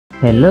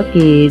Hello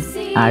kids,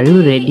 are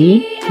you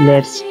ready?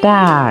 Let's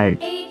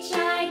start.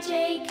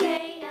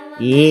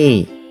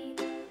 A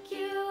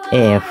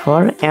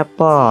for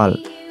apple.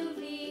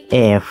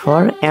 A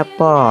for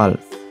apple.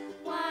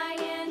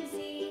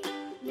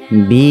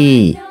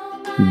 B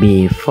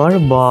for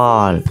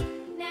ball.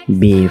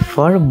 B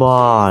for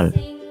ball.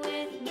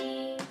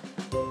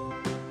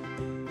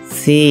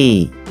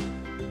 C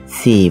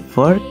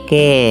for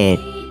cat.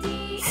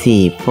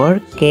 C for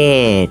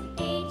cat.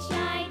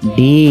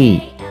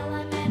 D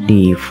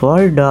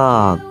for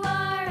dog.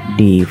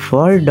 D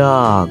for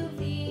dog.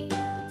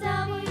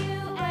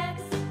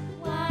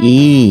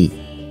 E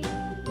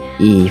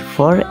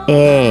for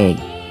egg.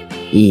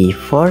 E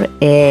for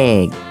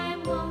egg.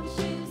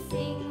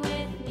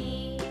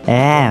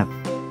 F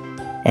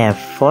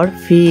for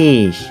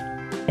fish.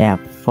 F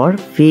for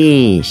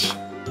fish.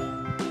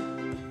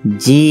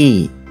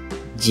 G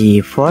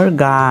for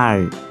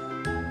girl.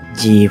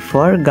 G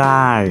for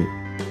girl.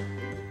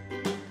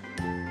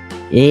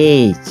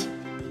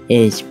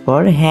 H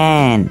for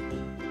hen.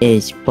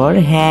 H for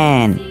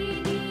hen.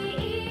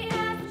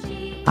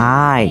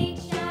 I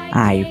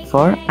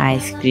for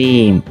ice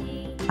cream.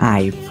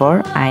 I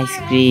for ice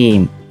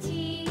cream.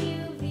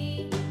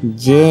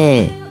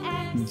 J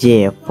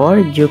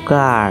for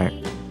joker.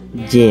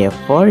 J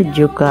for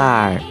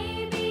joker.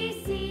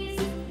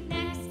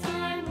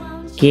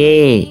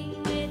 K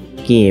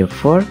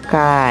for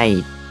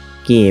kite.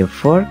 K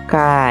for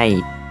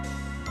kite.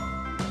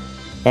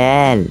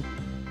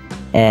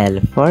 L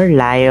for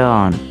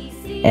lion.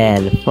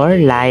 L for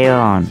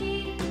lion.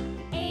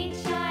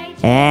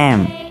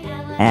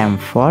 M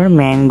for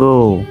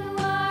mango.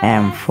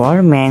 M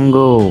for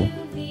mango.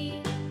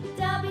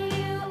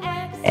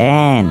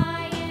 N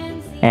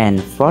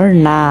for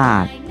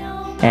nut.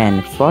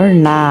 N for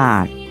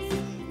nut.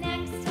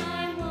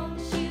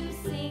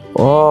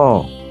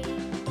 O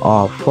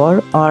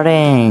for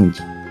orange.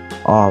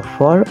 O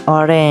for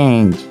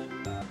orange.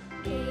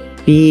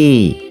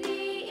 P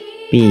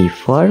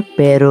for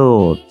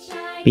parrot.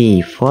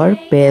 P for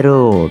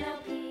parrot.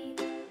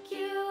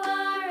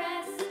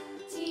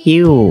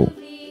 Q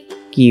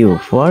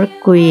for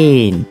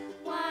queen.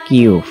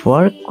 Q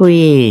for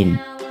queen.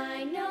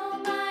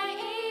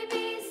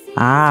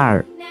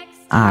 R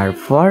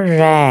for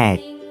rat.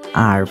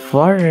 R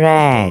for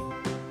rat.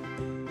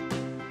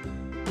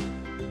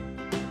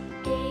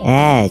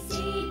 H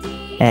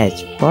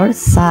for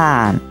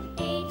sun.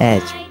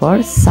 H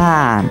for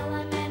sun.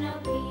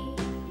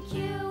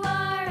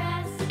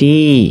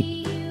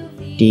 T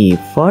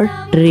for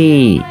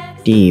tree.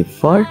 T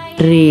for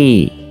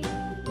tree.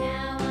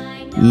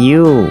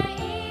 U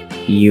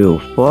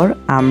for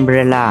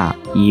umbrella.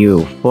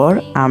 U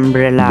for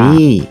umbrella.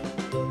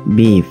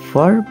 B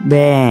for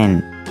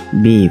Ben.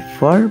 B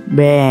for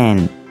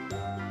Ben.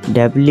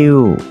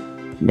 W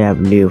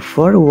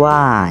for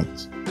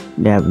watch.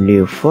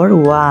 W for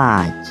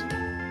watch.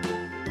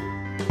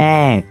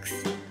 X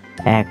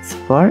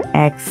for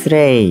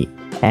X-ray.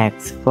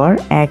 X for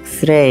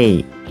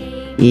X-ray.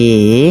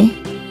 A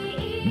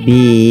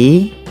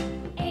B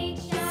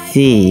C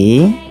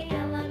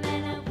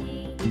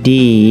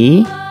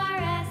D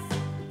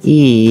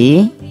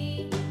E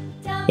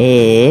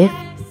F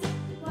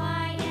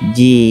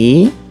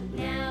G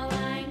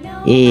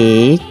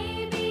H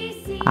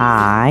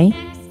I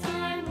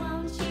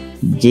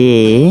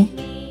J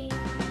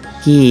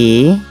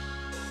K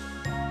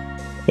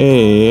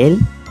L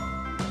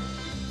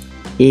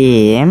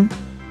M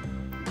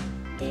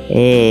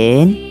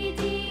N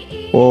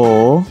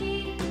O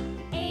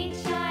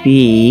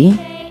P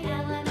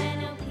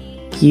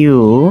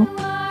Q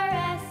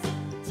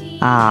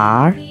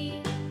R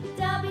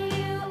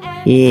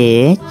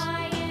S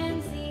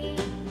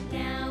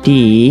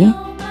T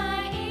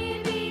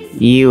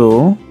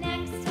U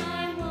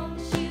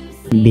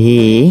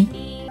V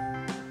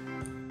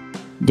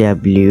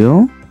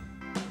W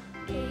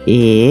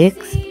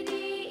X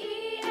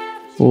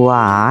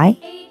Y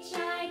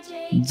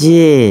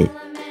Z.